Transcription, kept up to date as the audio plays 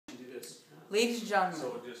Ladies and gentlemen,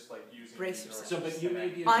 So just like using brace yourselves. So, but you may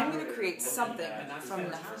be I'm going to create something from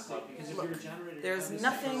nothing. Look, there's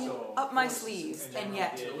nothing up my sleeves, and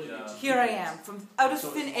yet, here I am. From out of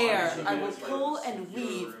thin air, I will pull and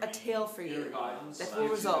weave a tale for you that will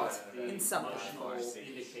result in something.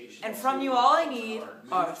 And from you, all I need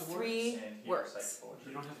are 3 words.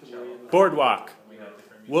 Boardwalk,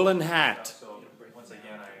 woolen hat,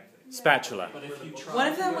 spatula. One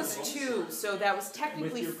of them was 2, so that was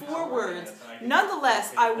technically 4 words.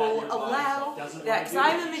 Nonetheless, I will allow that, because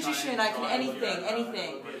I'm a magician, I can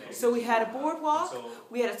anything. So we had a boardwalk,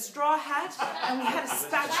 we had a straw hat, and we had a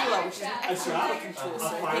spatula, which is an excellent cooking tool, so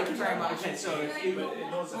thank you very much.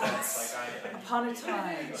 Once upon a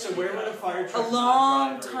time, a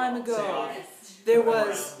long time ago, there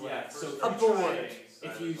was a board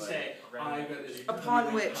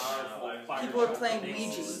upon which people were playing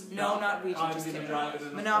Ouija. No, not Ouija, just kidding.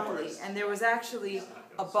 Monopoly. And there was actually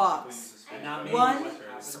a box. 1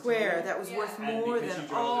 square that was worth more than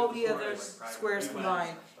all the other squares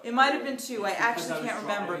combined. It might have been 2, I actually can't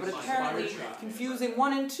remember, but apparently confusing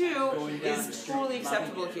 1 and 2 is totally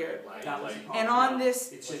acceptable here. And on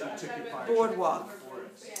this boardwalk,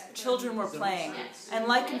 children were playing, and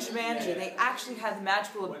like in Jumanji, they actually had the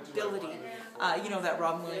magical ability, you know that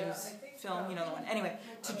Robin Williams film, you know the one, anyway,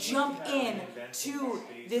 to jump in to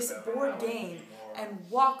this board game and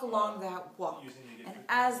walk along that walk. And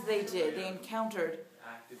as they did, they encountered,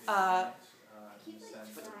 what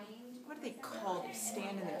do they call them?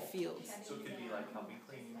 Stand in their fields. Do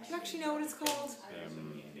you actually know what it's called?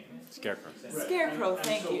 Scarecrow. Scarecrow,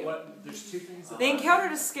 thank you. They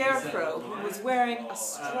encountered a scarecrow who was wearing a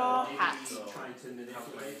straw hat.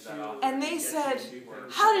 And they said,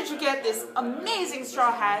 "How did you get this amazing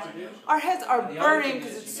straw hat? Our heads are burning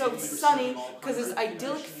because it's so sunny, because this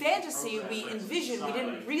idyllic fantasy we envisioned, we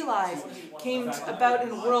didn't realize, came about in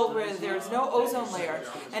a world where there's no ozone layer,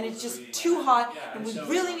 and it's just too hot, and we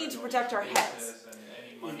really need to protect our heads."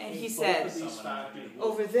 And he said,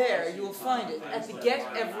 "Over there, you will find it at the Get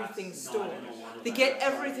Everything store. The Get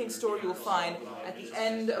Everything store you will find at the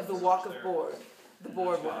end of the walk of the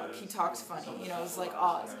boardwalk." He talks funny, you know, it's like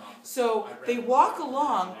Oz. So they walk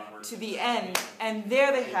along to the end, and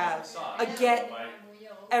there they have a Get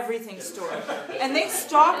Everything store. And they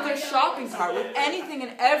stock their shopping cart with anything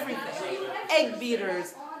and everything. Egg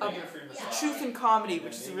beaters, truth and comedy,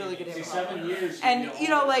 which is a really good image. And, you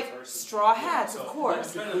know, like straw hats, of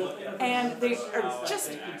course. And they are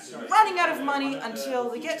just running out of money until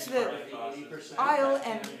they get to the aisle,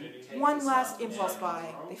 and one last impulse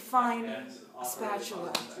buy. They find a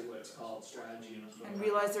spatula and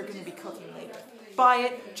realize they're going to be cooking later. Buy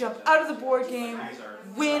it, jump out of the board game,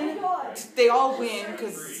 win. They all win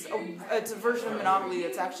because it's a version of Monopoly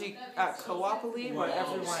that's actually co-opoly, where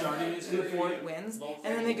everyone in the board wins, and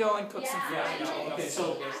then they go and cook some food.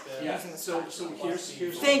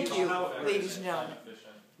 Thank you, ladies and gentlemen.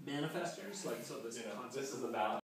 Manifestors, like, so this is about